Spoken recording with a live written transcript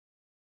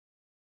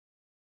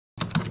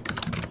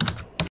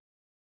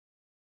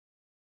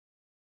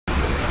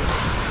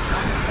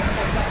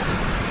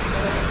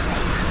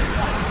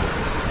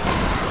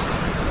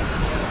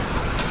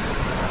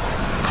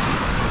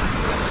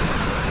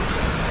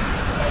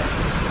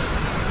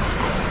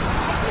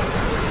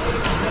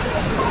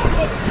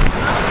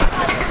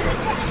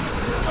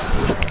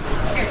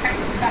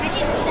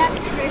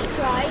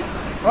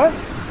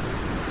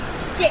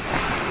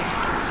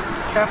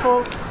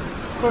Careful.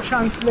 Coach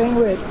Han's playing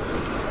with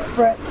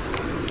Fred.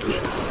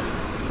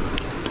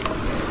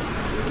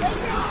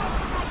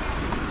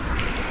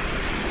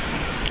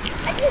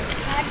 I just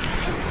touched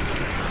this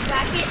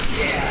racket.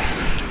 Yeah.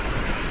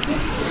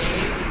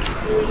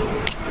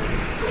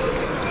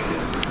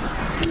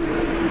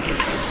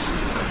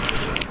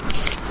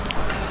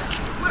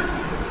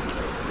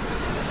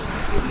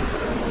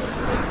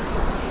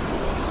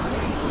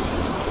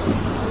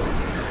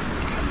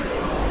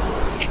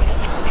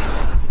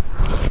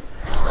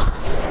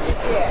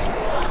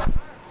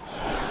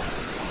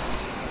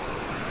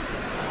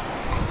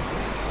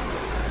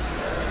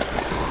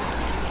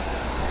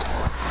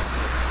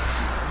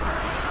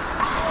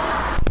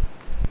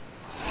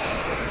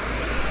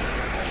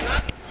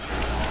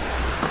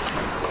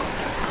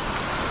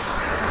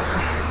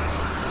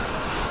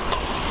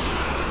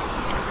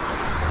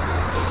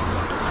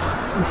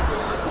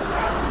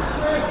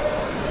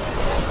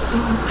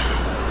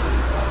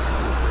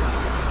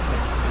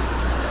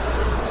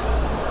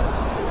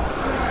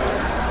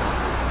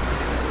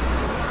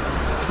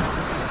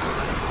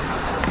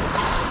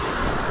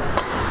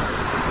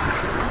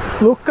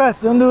 Lucas,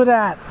 don't do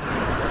that.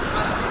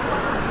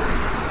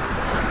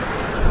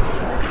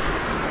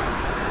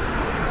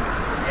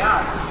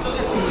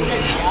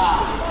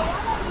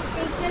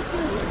 They just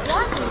use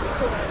one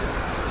cord.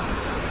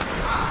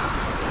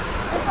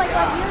 Just like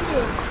what you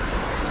did.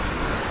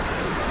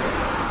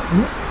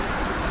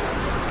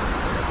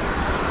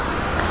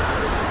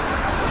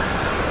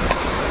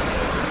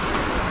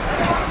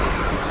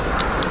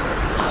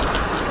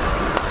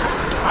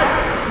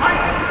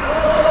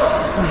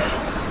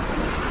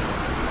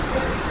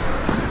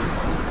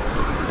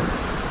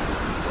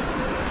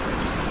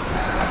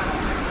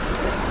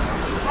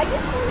 Are you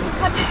going to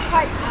cut this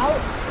part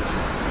out?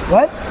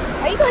 What?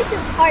 Are you going to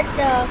part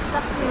the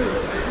stuff?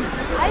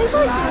 Are you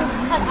going to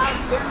cut out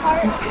this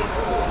part?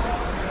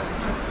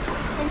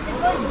 Since it's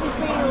going to be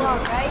pretty long,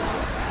 right?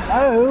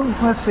 Oh,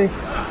 let's see.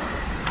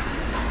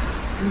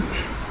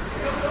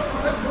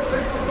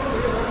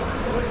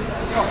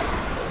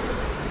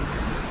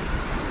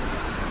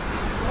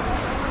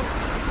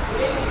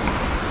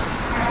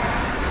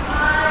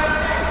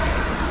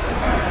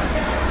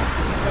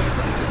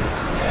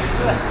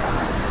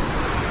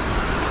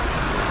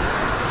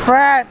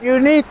 Fred, you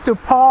need to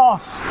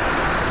pause.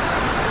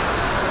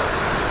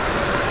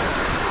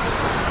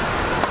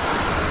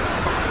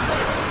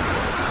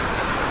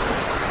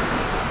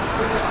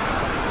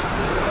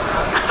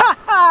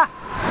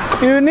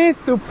 You need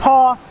to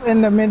pause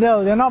in the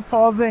middle. You're not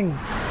pausing.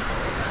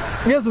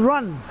 Just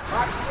run.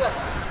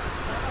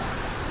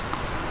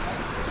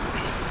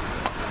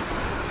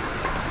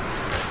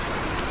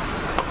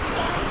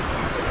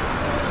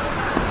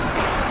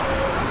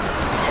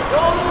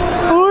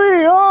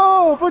 Ui,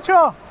 oh, 不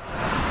错。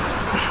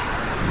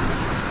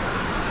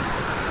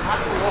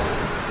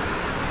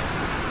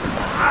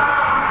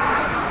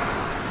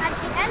At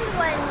the end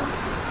when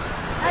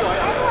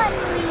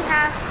we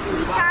have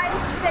free time,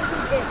 you can do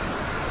this.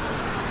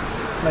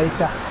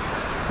 Later.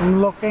 I'm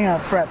looking at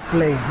Fred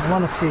play. I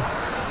want to see.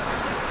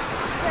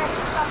 Press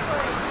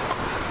suffering.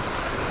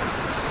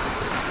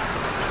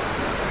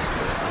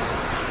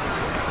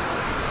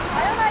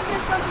 Why don't I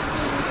just go to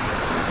the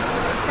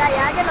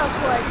diagonal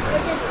chord,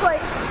 which is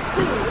chord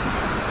 2.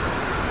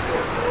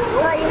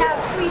 So you have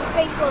free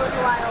space for a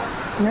little while.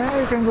 Yeah,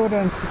 you can go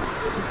then.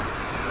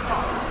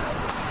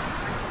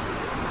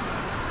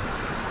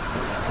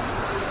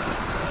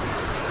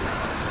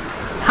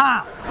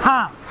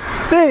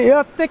 Hey,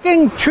 you're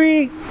taking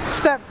 3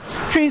 steps,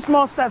 3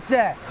 small steps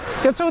there.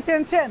 You're 2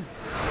 10 10.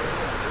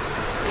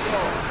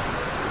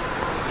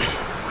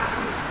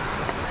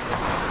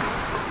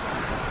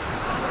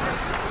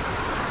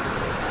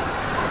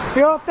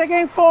 You're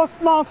taking 4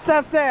 small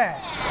steps there.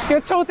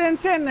 You're 2 10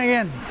 10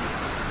 again.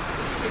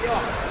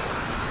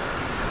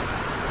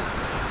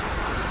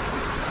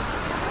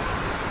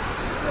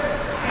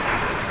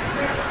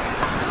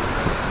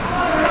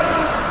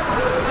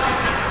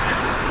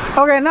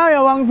 Okay, now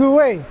you're Wang Zu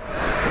Wei.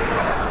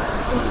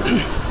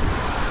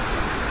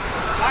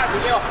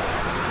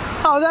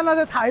 好像那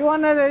在台湾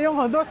那里用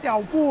很多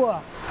小步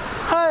啊，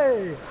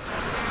嘿，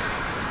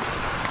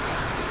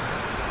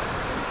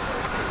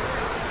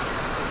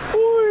哎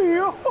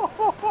呦，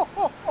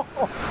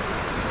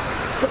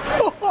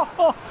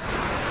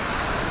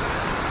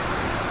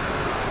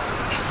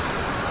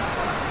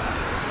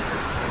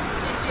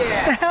谢谢。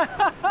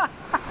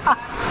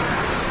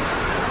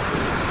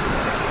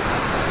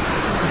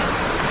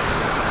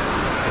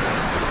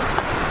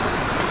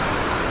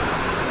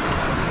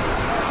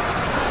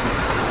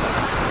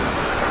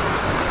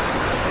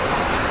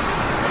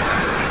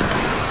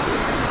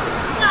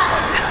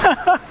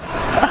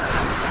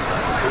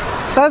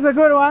That's a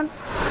good one.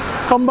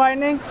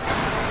 Combining.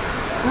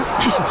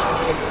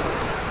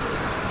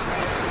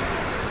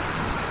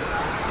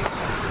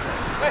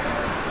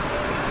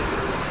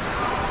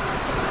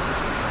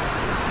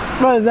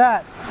 What is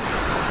that?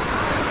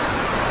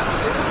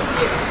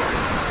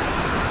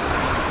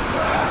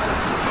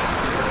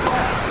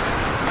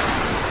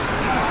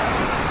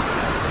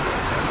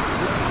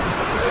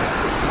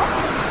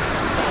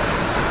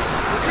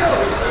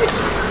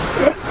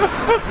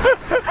 Hey!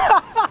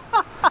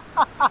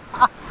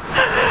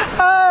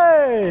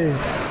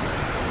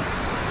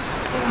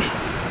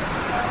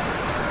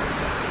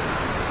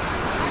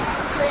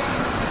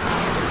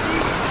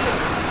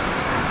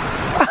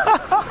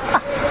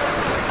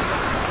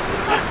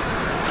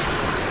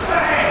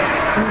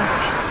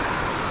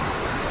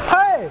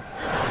 Hey!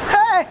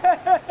 Hey!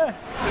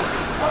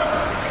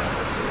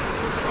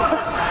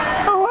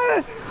 What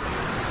is...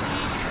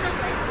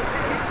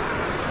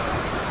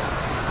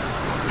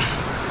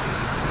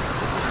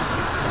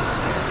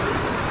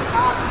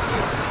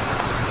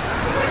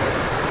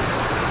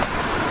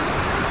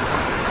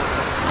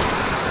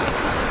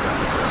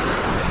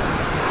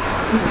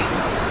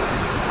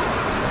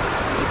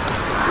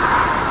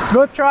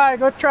 Good try,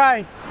 good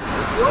try.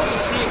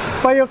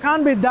 But you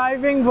can't be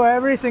diving for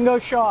every single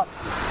shot.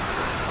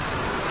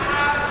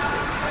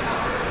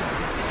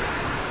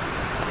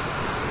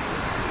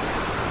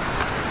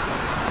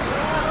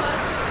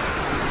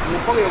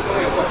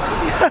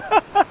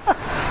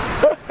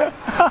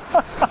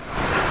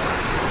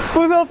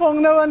不说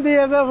风的问题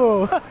啊，师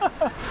傅。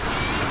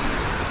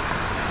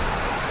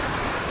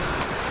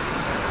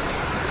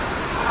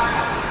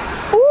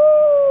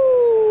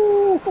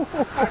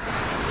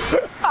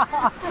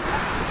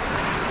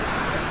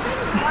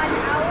1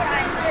 hour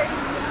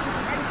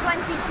and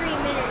 23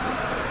 minutes.